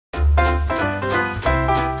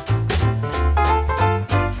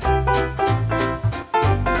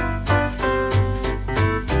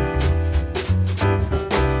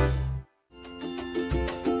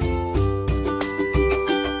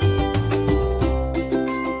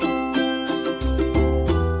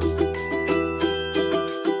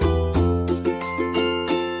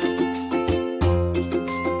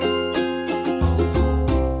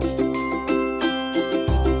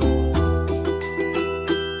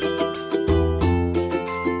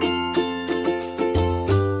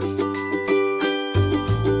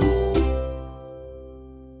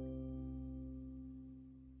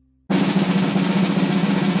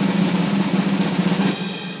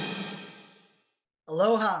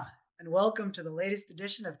Aloha and welcome to the latest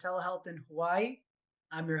edition of Telehealth in Hawaii.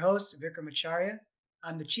 I'm your host, Vikram Acharya.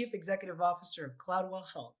 I'm the Chief Executive Officer of Cloudwell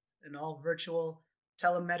Health, an all virtual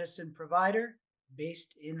telemedicine provider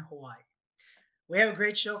based in Hawaii. We have a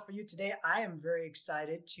great show for you today. I am very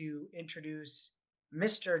excited to introduce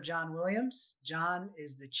Mr. John Williams. John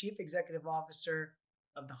is the Chief Executive Officer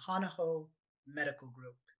of the Hana Hou Medical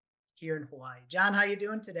Group here in Hawaii. John, how you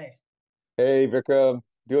doing today? Hey, Vikram,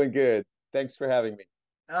 doing good. Thanks for having me.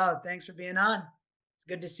 Oh, thanks for being on. It's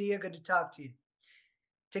good to see you. Good to talk to you.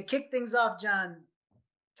 To kick things off, John,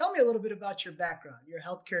 tell me a little bit about your background. You're a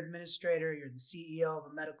healthcare administrator, you're the CEO of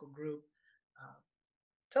a medical group. Uh,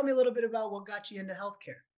 Tell me a little bit about what got you into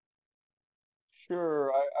healthcare.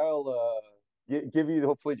 Sure, I'll give you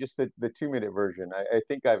hopefully just the 2 minute version. I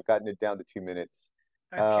think I've gotten it down to 2 minutes.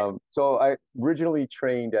 Okay. So I originally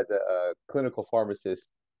trained as a clinical pharmacist,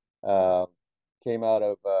 um, came out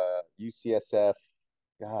of UCSF.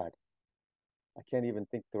 God, I can't even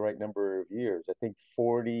think the right number of years. I think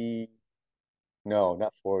 40, no,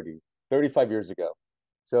 not 40, 35 years ago.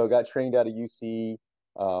 So I got trained out of UC,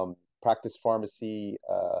 practiced pharmacy,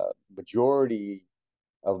 majority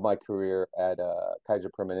of my career at Kaiser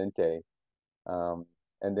Permanente. Um,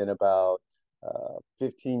 and then about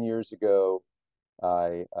 15 years ago,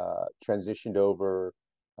 I transitioned over,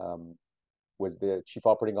 um, was the chief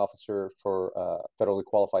operating officer for federally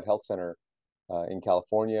qualified health center in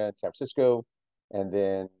California, in San Francisco. And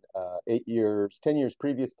then 8 years, 10 years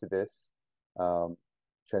previous to this, um,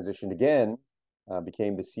 transitioned again,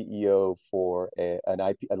 became the CEO for a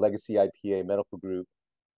legacy IPA medical group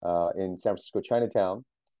in San Francisco, Chinatown.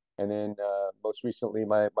 And then most recently,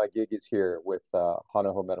 my gig is here with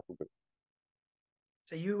Hana Hou Medical Group.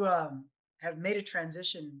 So you have made a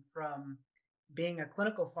transition from being a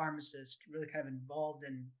clinical pharmacist, really kind of involved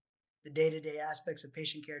in the day-to-day aspects of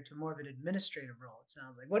patient care, to more of an administrative role. It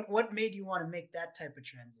sounds like. What made you want to make that type of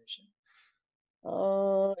transition?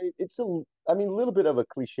 It's I mean, a little bit of a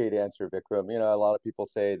cliched answer, Vikram. You know, a lot of people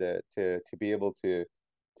say that to be able to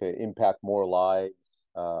impact more lives,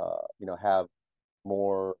 have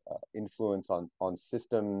more influence on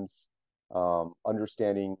systems,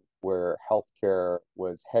 understanding where healthcare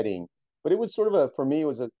was heading. But it was sort of for me, it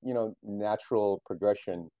was a, natural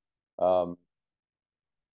progression. Um,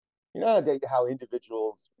 how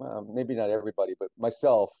individuals, maybe not everybody, but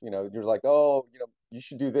myself, you're like, oh, you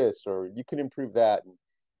should do this or you can improve that.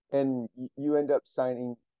 And you end up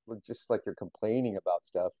signing just like you're complaining about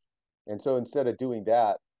stuff. And so instead of doing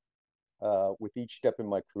that, with each step in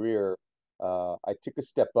my career, I took a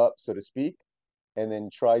step up, so to speak, and then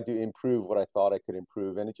tried to improve what I thought I could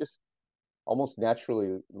improve. And it just almost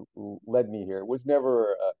naturally led me here. It was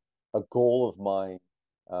never a goal of mine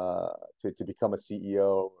to become a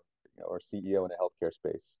CEO, or CEO in a healthcare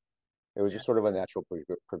space. It was Yeah, just sort of a natural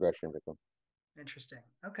progression with them. interesting.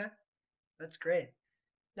 Okay, that's great.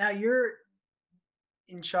 Now you're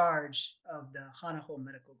in charge of the Hana Hou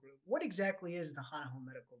Medical Group. What exactly is the Hana Hou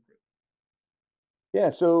Medical Group? Yeah,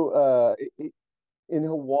 so in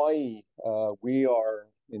Hawaii, we are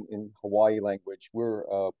in Hawaii language. We're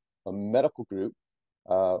a medical group,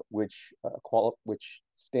 which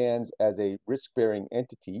stands as a risk-bearing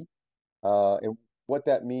entity. And what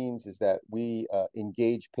that means is that we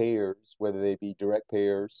engage payers, whether they be direct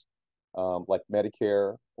payers, like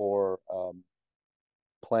Medicare, or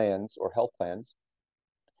plans or health plans,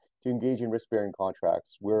 to engage in risk-bearing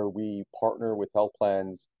contracts where we partner with health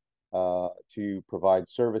plans to provide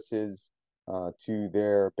services to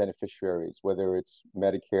their beneficiaries, whether it's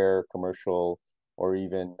Medicare, commercial, or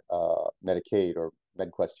even Medicaid or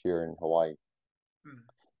MedQuest here in Hawaii.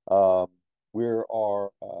 Hmm. Um, we are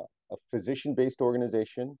a physician-based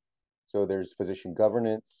organization, so there's physician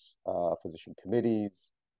governance, physician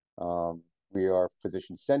committees. We are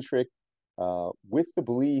physician-centric, with the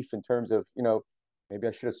belief in terms of, maybe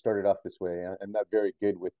I should have started off this way. I'm not very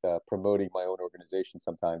good with promoting my own organization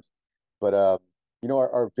sometimes, but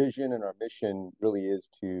our vision and our mission really is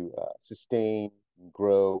to sustain and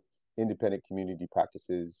grow independent community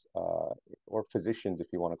practices, or physicians, if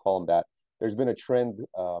you want to call them that. There's been a trend,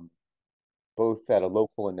 both at a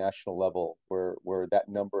local and national level, where that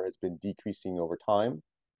number has been decreasing over time.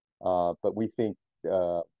 But we think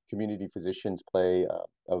community physicians play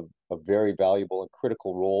a very valuable and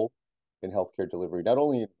critical role in healthcare delivery, not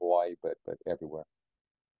only in Hawaii but everywhere.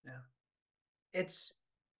 Yeah, it's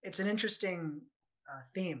it's an interesting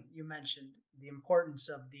theme you mentioned, the importance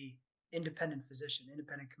of the independent physician,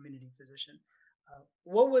 independent community physician.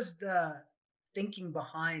 What was the thinking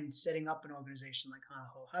behind setting up an organization like Hana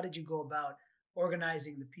Hou? How did you go about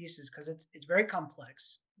organizing the pieces? Because it's very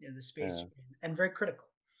complex, the space, Yeah. and very critical.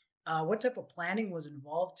 What type of planning was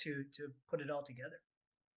involved to put it all together?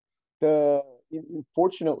 The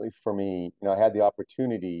Fortunately for me, I had the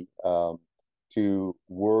opportunity to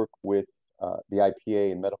work with the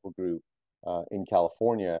IPA and medical group in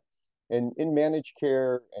California, and in managed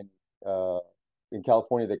care and uh, in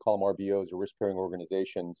California they call them RBOs or risk-bearing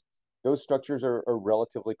organizations. Those structures are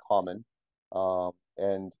relatively common,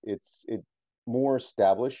 and it more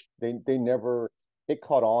established. They never it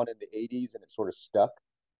caught on in the '80s and it sort of stuck.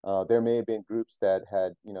 There may have been groups that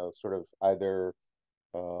had sort of either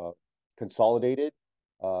uh, consolidated.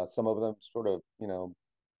 Some of them sort of,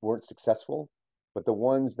 weren't successful, but the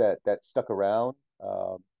ones that stuck around,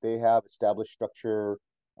 they have established structure.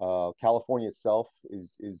 California itself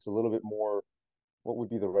is a little bit more, what would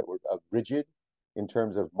be the right word, rigid in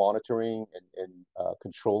terms of monitoring and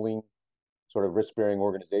controlling sort of risk-bearing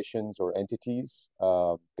organizations or entities.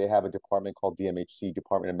 They have a department called DMHC,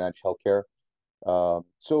 Department of Managed Healthcare.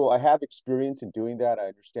 So I have experience in doing that. I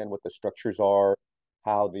understand what the structures are,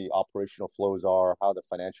 how the operational flows are, how the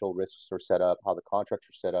financial risks are set up, how the contracts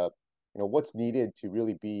are set up, what's needed to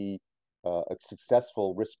really be a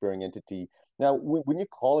successful risk-bearing entity. Now, when you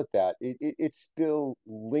call it that, it still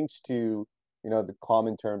links to, the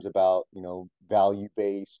common terms about,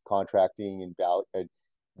 value-based contracting and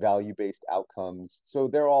value-based outcomes. So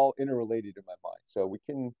they're all interrelated in my mind. So we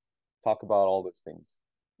can talk about all those things.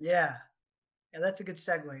 Yeah, yeah, that's a good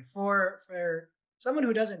segue for someone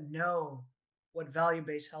who doesn't know what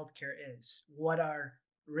value-based healthcare is. What are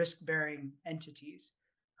risk-bearing entities?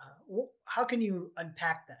 How can you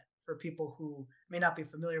unpack that for people who may not be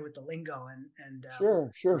familiar with the lingo and what Sure,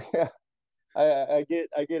 we're sure. doing? Yeah.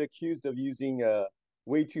 I get accused of using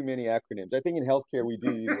way too many acronyms. I think in healthcare we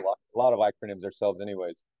do use a lot of acronyms ourselves,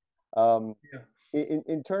 anyways. Um, Yeah.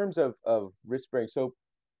 in terms of risk bearing, so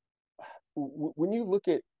when you look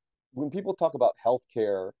at when people talk about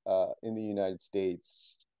healthcare in the United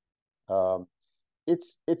States, um,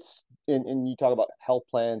 and you talk about health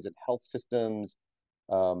plans and health systems,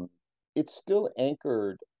 um, it's still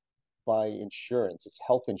anchored by insurance. It's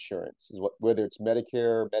health insurance, is what whether it's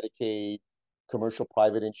Medicare, Medicaid, commercial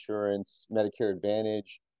private insurance, Medicare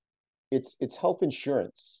Advantage. It's health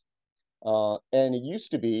insurance, and it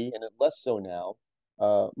used to be, and it less so now.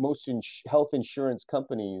 Most health insurance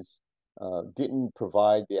companies didn't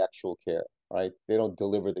provide the actual care, right? They don't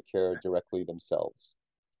deliver the care directly themselves.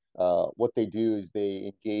 What they do is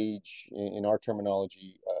they engage, in our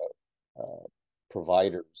terminology,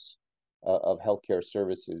 providers of healthcare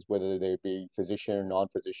services, whether they be physician,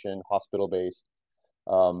 non-physician, hospital-based.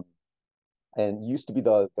 Um, and used to be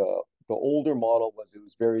the older model was it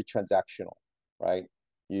was very transactional, right?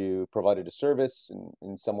 You provided a service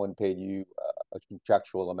and someone paid you a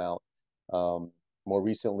contractual amount. More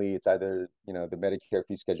recently, it's either the Medicare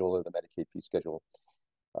fee schedule or the Medicaid fee schedule.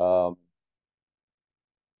 Um,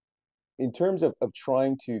 in terms of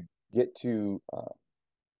trying to get to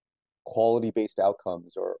quality-based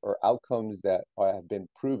outcomes or outcomes that have been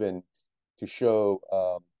proven to show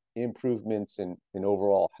improvements in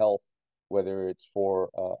overall health, whether it's for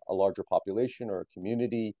a larger population or a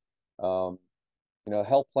community. Um,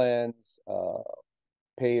 Health plans,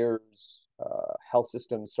 payers, health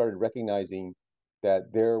systems started recognizing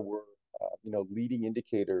that there were, leading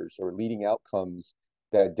indicators or leading outcomes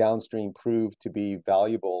that downstream proved to be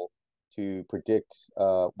valuable to predict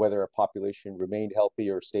whether a population remained healthy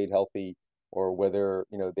or stayed healthy, or whether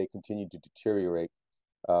they continued to deteriorate.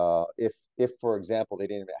 If, for example, they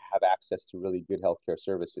didn't have access to really good healthcare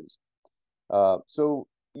services. So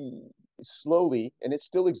slowly, and it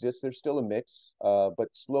still exists, there's still a mix, but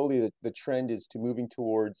slowly the trend is to moving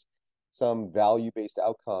towards some value-based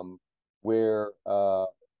outcome where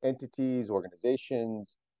entities,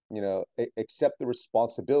 organizations, accept the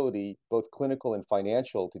responsibility, both clinical and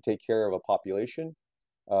financial, to take care of a population.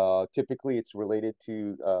 Typically, it's related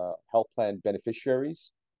to health plan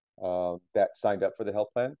beneficiaries that signed up for the health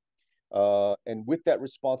plan. And with that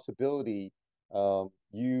responsibility,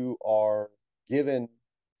 you are given,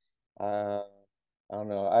 uh, I don't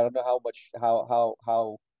know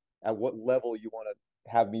how at what level you want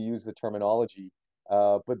to have me use the terminology,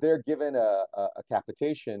 but they're given a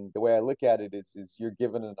capitation. The way I look at it is you're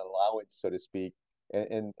given an allowance, so to speak,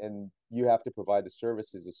 and you have to provide the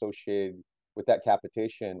services associated with that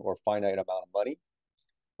capitation or finite amount of money,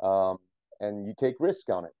 um, and you take risk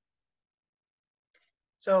on it.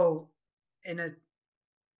 So, in a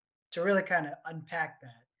to really kind of unpack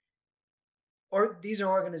that, or these are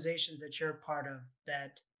organizations that you're a part of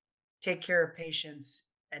that take care of patients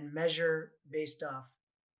and measure based off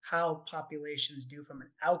how populations do from an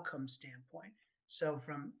outcome standpoint. So,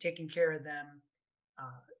 from taking care of them,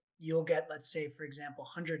 uh, you'll get, let's say, for example,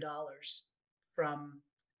 $100 from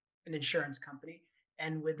an insurance company.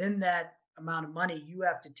 And within that amount of money, you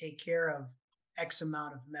have to take care of X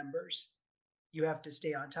amount of members. You have to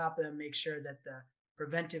stay on top of them, make sure that the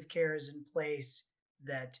preventive care is in place,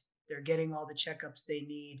 that they're getting all the checkups they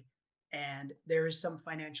need. And there is some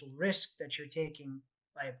financial risk that you're taking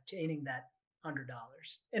by obtaining that $100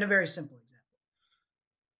 in a very simple example.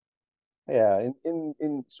 Yeah,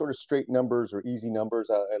 in sort of straight numbers or easy numbers,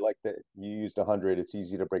 I like that you used 100. It's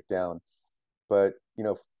easy to break down. But,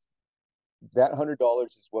 that $100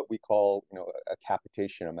 is what we call, a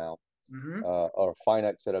capitation amount, Hmm. or a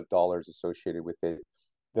finite set of dollars associated with it.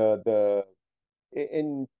 The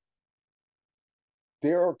and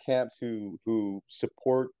there are camps who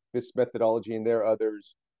support this methodology, and there are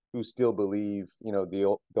others who still believe,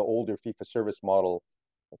 the older fee-for-service model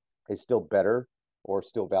is still better or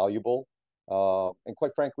still valuable. And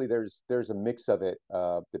quite frankly, there's a mix of it,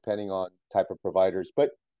 depending on type of providers.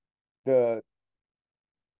 But the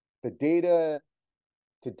the data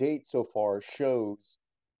to date so far shows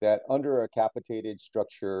that under a capitated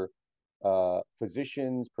structure,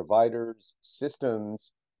 physicians, providers,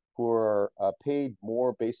 systems who are paid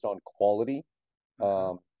more based on quality,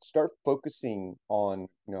 Hmm. start focusing on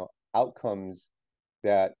outcomes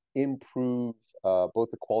that improve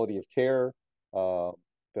both the quality of care, uh,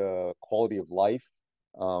 the quality of life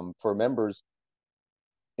for members.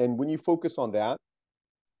 And when you focus on that,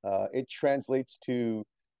 it translates to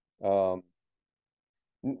um,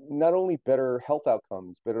 not only better health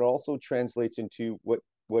outcomes, but it also translates into what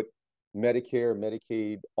Medicare,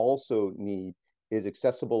 Medicaid also need is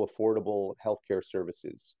accessible, affordable healthcare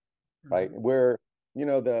services, right? Hmm. Where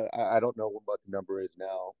I don't know what the number is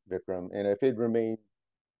now, Vikram, and if it remained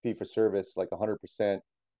fee for service like 100%,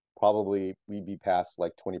 probably we'd be past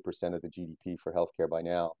like 20% of the GDP for healthcare by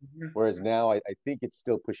now. Whereas Hmm. now I think it's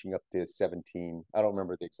still pushing up to 17. I don't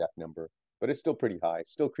remember the exact number, but it's still pretty high,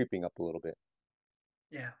 still creeping up a little bit.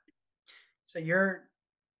 Yeah. So you're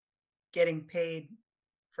getting paid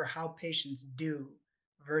for how patients do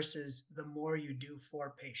versus the more you do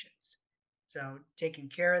for patients. So taking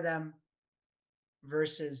care of them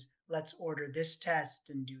versus let's order this test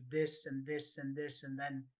and do this and this and this and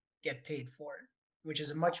then get paid for it, which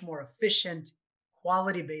is a much more efficient,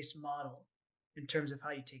 quality based model in terms of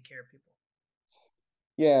how you take care of people.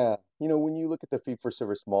 Yeah, when you look at the fee for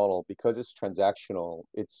service model, because it's transactional,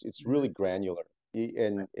 it's really Hmm. granular.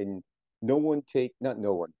 And no one take not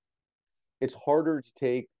no one. It's harder to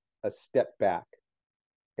take a step back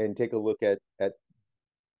and take a look at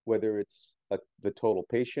whether it's the total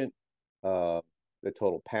patient, uh, the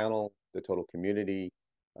total panel, the total community,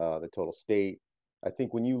 the total state. I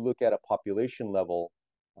think when you look at a population level,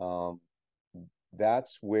 um,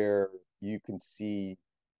 that's where you can see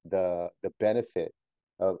the benefit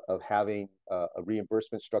of having a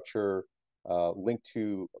reimbursement structure linked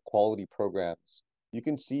to quality programs. You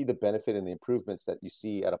can see the benefit and the improvements that you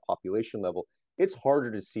see at a population level. It's harder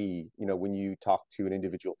to see, when you talk to an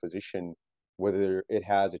individual physician, whether it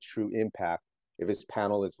has a true impact. If his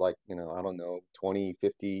panel is like, I don't know, 20,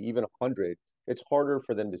 50, even 100, it's harder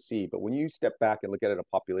for them to see. But when you step back and look at it at a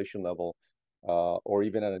population level, or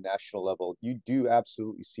even at a national level, you do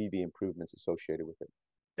absolutely see the improvements associated with it.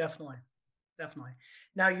 Definitely. Definitely.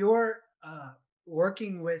 Now you're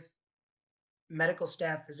working with medical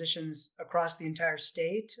staff physicians across the entire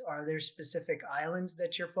state. Are there specific islands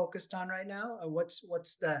that you're focused on right now? What's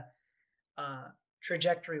the uh,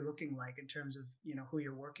 trajectory looking like in terms of who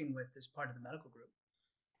you're working with as part of the medical group?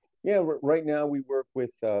 Yeah, right now we work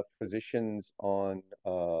with physicians on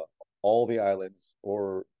all the islands,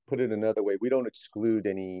 or put it another way, we don't exclude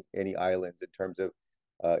any islands in terms of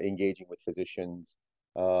engaging with physicians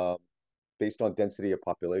um, based on density of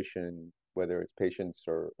population, whether it's patients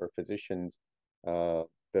or physicians. Uh,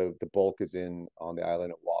 the bulk is in on the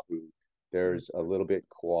island of Oahu. Mhm. There's a little bit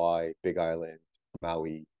Kauai, Big Island,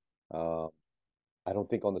 Maui. Um, I don't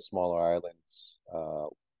think on the smaller islands.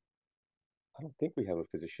 I don't think we have a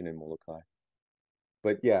physician in Molokai.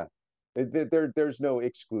 But yeah, there's no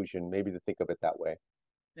exclusion, maybe to think of it that way.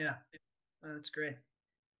 Yeah, that's great.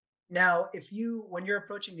 Now, when you're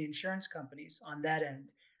approaching the insurance companies on that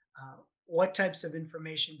end, what types of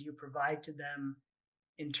information do you provide to them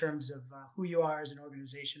in terms of who you are as an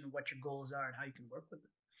organization and what your goals are and how you can work with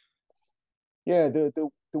them? Yeah,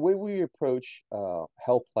 the way we approach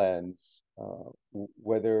health plans,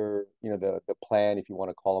 whether the plan, if you want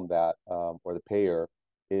to call them that, or the payer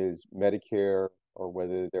is Medicare, or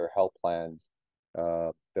whether they're health plans,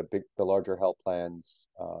 the larger health plans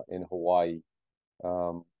in Hawaii,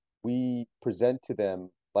 um, we present to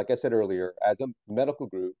them like I said earlier, as a medical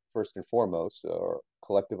group, first and foremost, or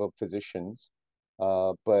collective of physicians,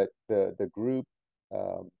 but the group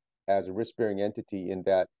as a risk-bearing entity in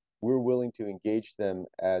that we're willing to engage them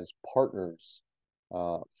as partners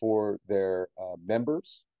for their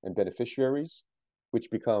members and beneficiaries, which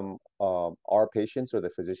become our patients or the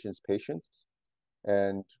physician's patients.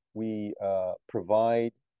 And we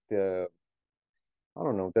provide the, I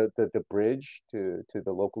don't know, the bridge to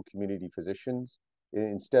the local community physicians.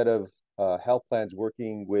 Instead of health plans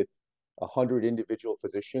working with 100 individual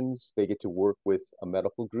physicians, they get to work with a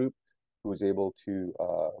medical group who is able to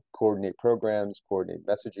coordinate programs, coordinate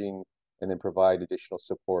messaging, and then provide additional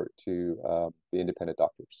support to the independent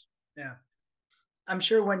doctors. Yeah. I'm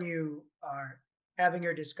sure when you are having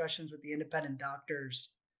your discussions with the independent doctors,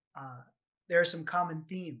 uh, there are some common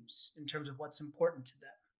themes in terms of what's important to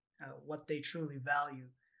them, what they truly value.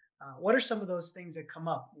 What are some of those things that come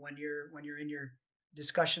up when you're in your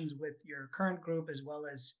discussions with your current group as well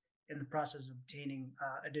as in the process of obtaining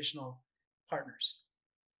additional partners?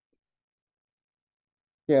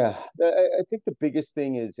 Yeah, I think the biggest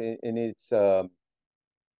thing is, and it's a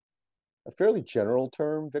fairly general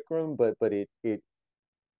term, Vikram, but it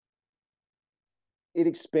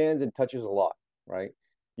expands and touches a lot, right?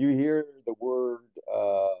 You hear the word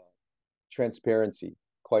transparency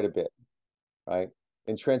quite a bit, right?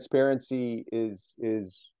 And transparency is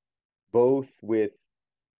both with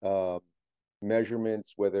uh,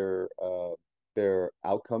 measurements, whether they're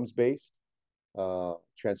outcomes based,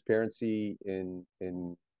 transparency in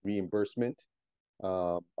reimbursement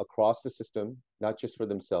across the system, not just for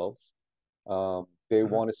themselves. Mhm, They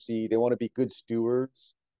want to be good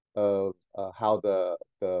stewards of how the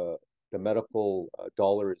medical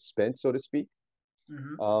dollar is spent, so to speak.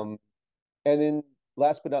 mhm, Um, and then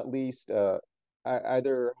last but not least,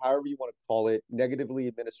 either however you want to call it, negatively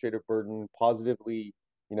administrative burden, positively,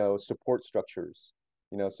 support structures.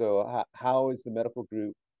 So how is the medical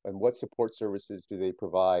group and what support services do they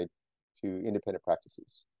provide to independent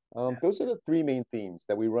practices? yeah, Those are the three main themes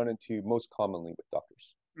that we run into most commonly with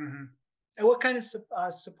doctors. mhm. And what kind of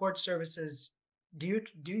support services do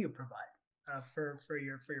you provide for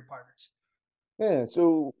your partners? Yeah,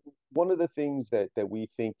 so one of the things that we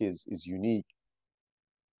think is unique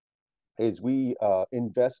is we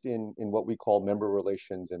invest in what we call member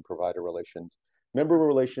relations and provider relations. Member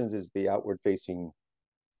relations is the outward facing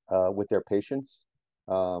with their patients.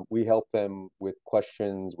 We help them with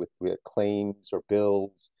questions, with claims or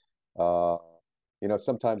bills. Uh,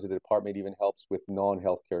 Sometimes the department even helps with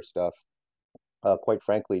non-healthcare stuff. Quite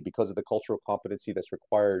frankly, because of the cultural competency that's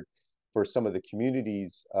required for some of the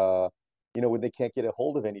communities, when they can't get a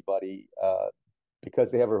hold of anybody,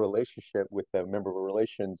 because they have a relationship with the member of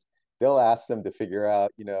relations, they'll ask them to figure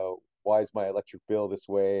out, why is my electric bill this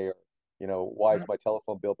way, or, why is Mhm, my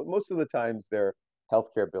telephone bill? But most of the times they're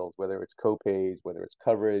healthcare bills, whether it's copays, whether it's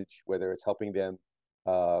coverage, whether it's helping them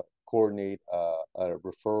coordinate a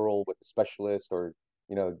referral with a specialist, or,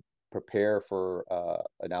 you know, prepare for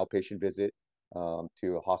an outpatient visit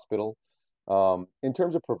to a hospital. In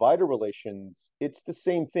terms of provider relations, it's the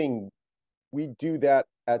same thing. We do that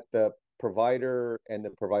at the provider and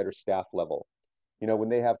the provider staff level. When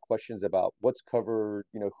they have questions about what's covered,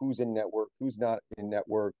 who's in network, who's not in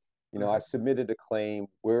network, I mhm, submitted a claim,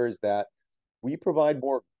 where is that? We provide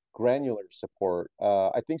more granular support.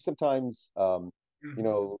 I think sometimes,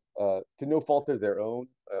 mhm, to no fault of their own,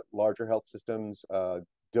 larger health systems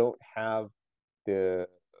don't have the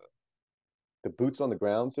boots on the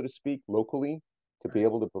ground, so to speak, locally to be right,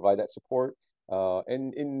 able to provide that support.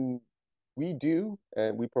 And we do,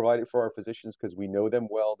 and we provide it for our physicians because we know them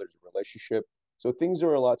well. There's a relationship. So things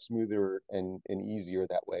are a lot smoother and easier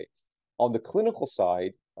that way. On the clinical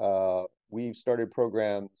side, we've started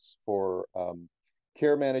programs for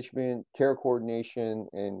care management, care coordination,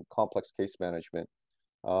 and complex case management.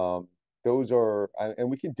 Um, and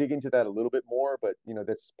we can dig into that a little bit more, but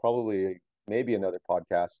that's probably maybe another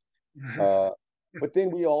podcast. mhm, Uh, but then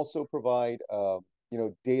we also provide,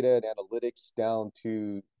 data and analytics down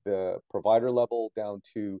to the provider level, down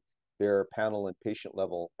to their panel and patient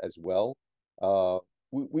level as well. Uh,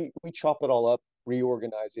 we chop it all up,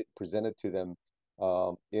 reorganize it, present it to them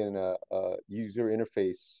in a user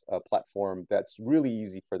interface platform that's really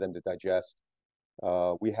easy for them to digest.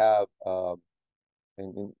 We have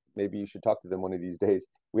and maybe you should talk to them one of these days.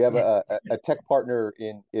 We have a tech partner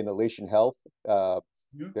in Elation Health. Uh,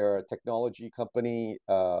 mhm, they're a technology company.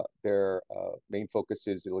 Their main focus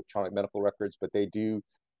is electronic medical records, but they do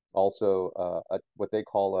also what they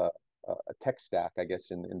call a tech stack, I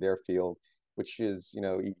guess, in their field, which is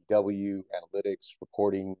EW, analytics,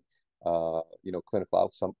 reporting,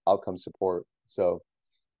 clinical outcome support. So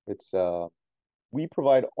It's we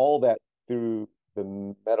provide all that through the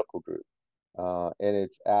medical group, and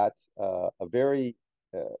it's at a very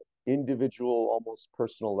individual, almost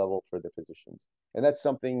personal level for the physicians, and that's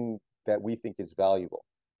something that we think is valuable.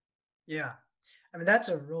 Yeah. I mean, that's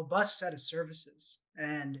a robust set of services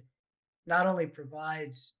and not only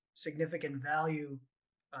provides significant value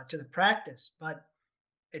to the practice, but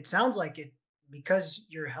it sounds like it because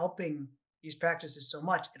you're helping these practices so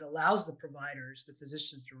much, it allows the providers, the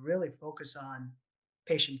physicians to really focus on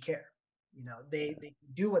patient care. You know, they can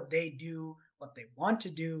do what they do, what they want to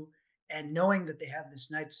do, and knowing that they have this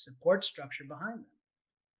nice support structure behind them.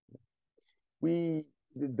 We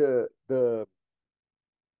the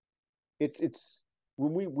it's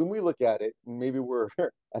when we look at it, maybe we're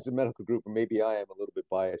as a medical group, or maybe I am a little bit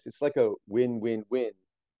biased. It's like a win-win-win.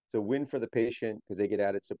 It's a win for the patient because they get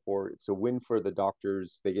added support. It's a win for the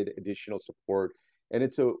doctors, they get additional support, and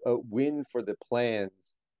it's a win for the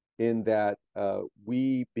plans in that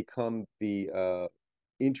we become the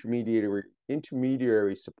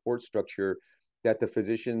intermediary support structure that the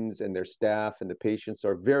physicians and their staff and the patients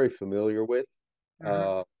are very familiar with. Mhm.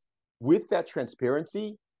 Uh, with that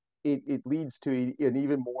transparency, it leads to an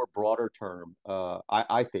even more broader term.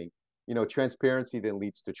 I think, transparency then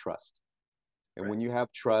leads to trust. And Right. when you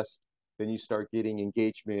have trust, then you start getting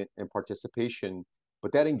engagement and participation.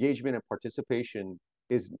 But that engagement and participation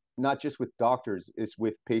is not just with doctors, it's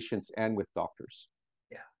with patients and with doctors.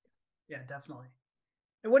 Yeah. Yeah, definitely.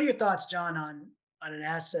 And what are your thoughts, John, on an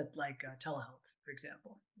asset like telehealth, for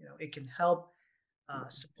example? You know, it can help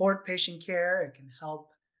support patient care. It can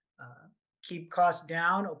help uh, keep costs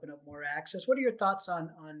down, open up more access. What are your thoughts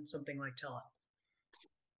on something like telehealth?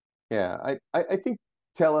 Yeah, I think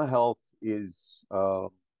telehealth is,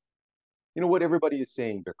 what everybody is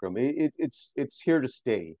saying, Vikram. It's here to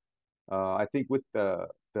stay. I think with the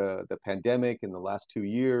pandemic in the last 2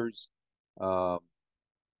 years, um,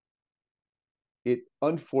 it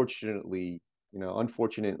unfortunately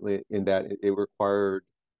in that it required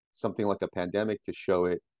something like a pandemic to show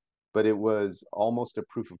it, but it was almost a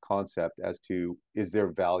proof of concept as to is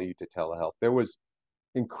there value to telehealth. There was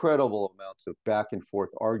incredible amounts of back and forth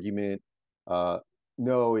argument. Uh,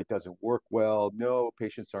 no, it doesn't work well. No,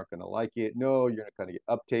 patients aren't going to like it. No, you're not going to get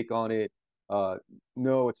uptake on it. Uh,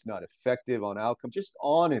 no, it's not effective on outcome. Just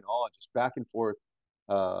on and on, just back and forth.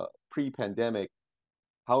 Pre-pandemic.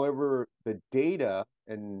 However, the data,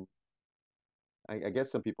 and I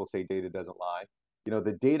guess some people say data doesn't lie.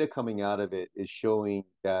 The data coming out of it is showing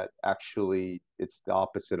that actually it's the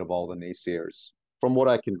opposite of all the naysayers, from what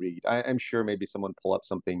I can read. I'm sure maybe someone pull up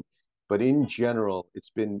something, but in general,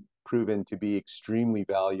 it's been proven to be extremely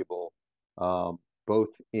valuable, both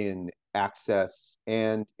in access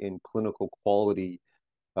and in clinical quality,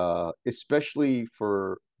 especially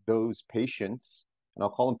for those patients, and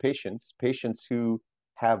I'll call them patients who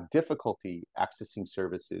have difficulty accessing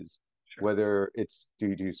services, Sure. whether it's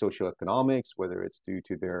due to socioeconomics, whether it's due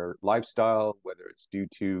to their lifestyle, whether it's due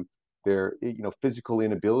to their physical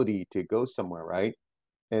inability to go somewhere, right?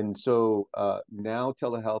 And so now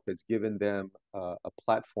telehealth has given them a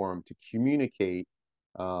platform to communicate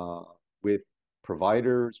uh, with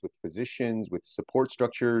providers, with physicians, with support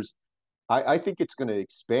structures. I think it's going to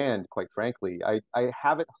expand, quite frankly. I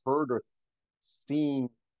haven't heard or seen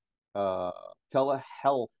uh,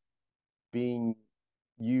 telehealth being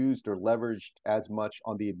used or leveraged as much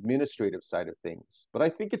on the administrative side of things, but I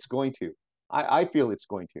think it's going to. I feel it's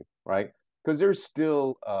going to, right? Because there's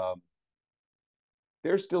still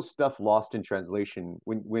stuff lost in translation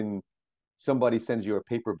when somebody sends you a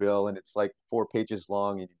paper bill and it's like 4 pages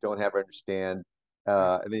long and you don't have understand.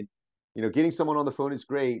 Right. And then, getting someone on the phone is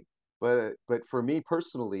great, but for me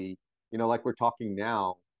personally, like we're talking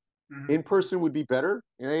now, Hmm. in person would be better.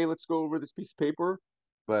 Hey, let's go over this piece of paper,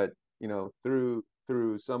 but through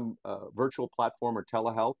some virtual platform or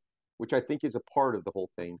telehealth, which I think is a part of the whole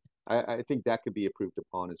thing. I think that could be improved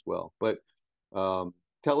upon as well. But um,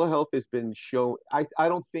 telehealth has been shown. I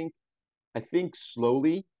don't think I think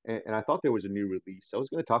slowly, and I thought there was a new release. I was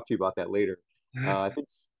going to talk to you about that later. I think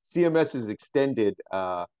CMS has extended,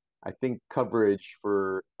 I think, coverage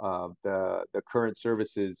for the current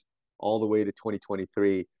services all the way to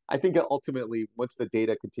 2023. I think ultimately, once the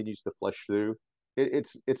data continues to flush through,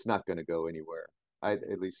 it's not going to go anywhere.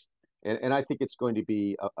 At least, and I think it's going to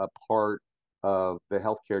be a part of the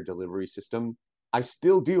healthcare delivery system. I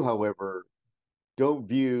still do, however, don't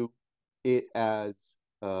view it as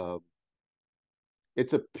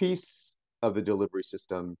it's a piece of the delivery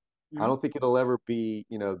system. I Hmm. don't think it'll ever be,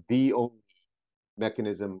 the only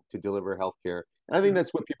mechanism to deliver healthcare. And I think Hmm.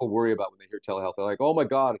 that's what people worry about when they hear telehealth. They're like, "Oh my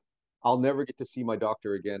God, I'll never get to see my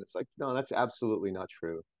doctor again. It's like, no, that's absolutely not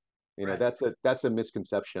true. Right. That's a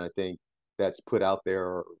misconception, I think, that's put out there,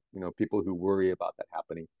 or, people who worry about that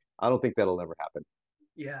happening. I don't think that'll ever happen.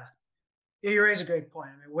 Yeah. Yeah, you raise a great point.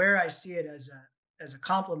 I mean, where I see it as a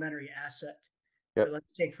complementary asset. Yep. Let's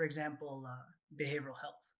take, for example, behavioral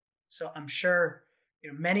health. So I'm sure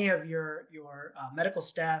many of your medical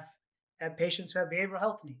staff have patients who have behavioral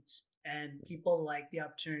health needs, and people like the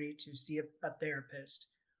opportunity to see a therapist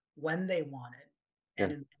when they want it and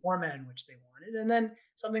Yeah. in the format in which they want it. And then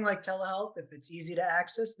something like telehealth, if it's easy to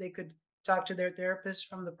access, they could talk to their therapist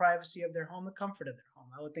from the privacy of their home, the comfort of their home.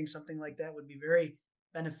 I would think something like that would be very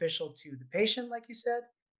beneficial to the patient, like you said,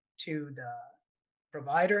 to the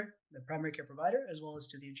provider, the primary care provider, as well as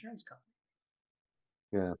to the insurance company.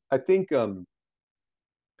 Yeah. I think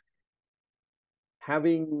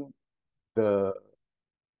having the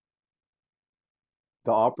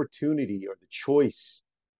the opportunity or the choice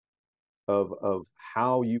of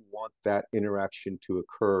how you want that interaction to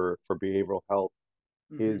occur for behavioral health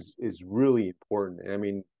Hmm. is really important. I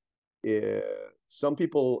mean, eh, some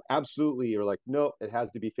people absolutely are like, no, it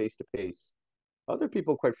has to be face to face. Other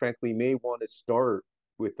people, quite frankly, may want to start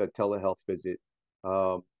with a telehealth visit.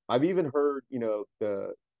 I've even heard,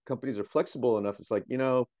 the companies are flexible enough. It's like,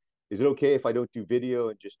 is it okay if I don't do video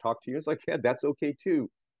and just talk to you? It's like, yeah, that's okay too.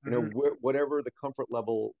 Hmm. Whatever the comfort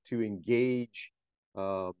level to engage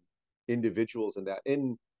um, individuals in that.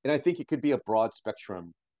 And I think it could be a broad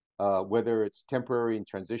spectrum, whether it's temporary and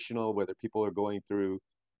transitional, whether people are going through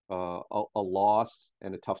a loss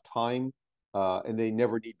and a tough time, and they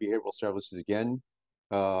never need behavioral services again.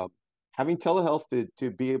 Uh, Having telehealth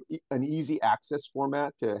to be an easy access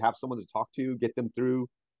format to have someone to talk to, get them through,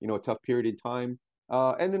 a tough period in time.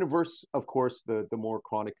 And then reverse, of course, the more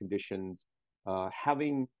chronic conditions,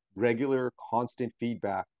 having regular, constant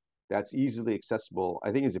feedback that's easily accessible,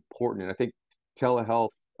 I think is important. And I think telehealth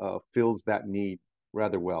fills that need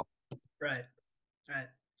rather well. Right,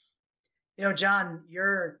 right. John,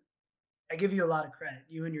 I give you a lot of credit.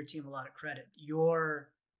 You and your team a lot of credit. You're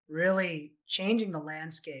really changing the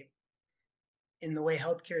landscape in the way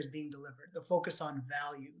healthcare is being delivered. The focus on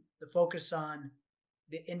value, the focus on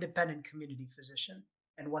the independent community physician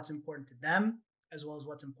and what's important to them, as well as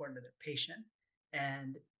what's important to their patient.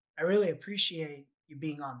 And I really appreciate you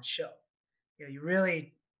being on the show. You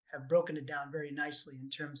really have broken it down very nicely in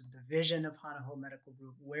terms of the vision of Hana Hou Medical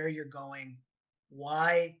Group, where you're going,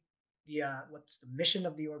 why what's the mission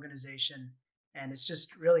of the organization, and it's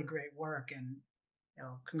just really great work. And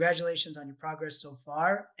congratulations on your progress so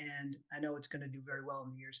far, and I know it's going to do very well in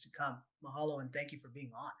the years to come. Mahalo, and thank you for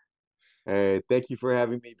being on. Hey, thank you for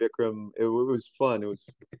having me, Vikram. It was fun.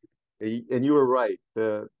 And you were right.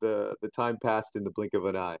 The time passed in the blink of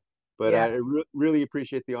an eye. But Yeah, I really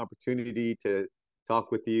appreciate the opportunity to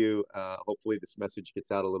talk with you. Hopefully, this message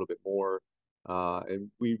gets out a little bit more. And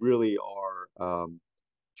we really are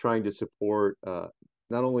trying to support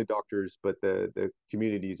not only doctors but the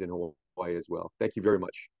communities in Hawaii as well. Thank you very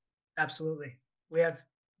much. absolutely. We have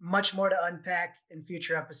much more to unpack in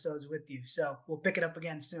future episodes with you, so we'll pick it up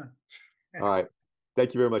again soon. All right.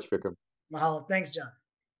 Thank you very much, Vikram. Mahalo. Thanks, John.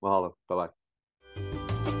 Mahalo. Bye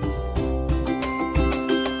bye.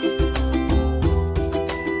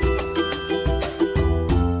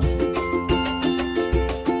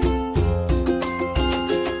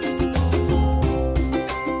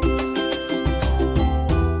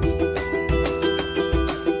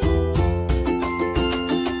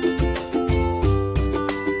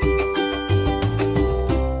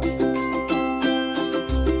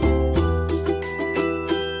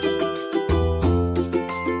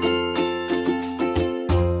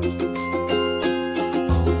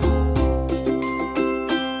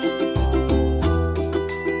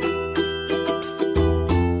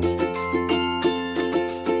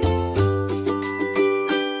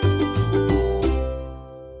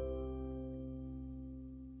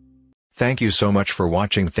 Thank you so much for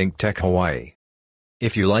watching ThinkTech Hawaii.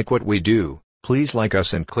 If you like what we do, please like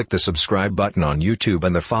us and click the subscribe button on YouTube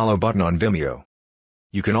and the follow button on Vimeo.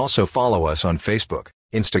 You can also follow us on Facebook,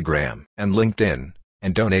 Instagram, and LinkedIn,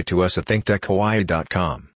 and donate to us at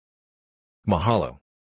thinktechhawaii.com. Mahalo.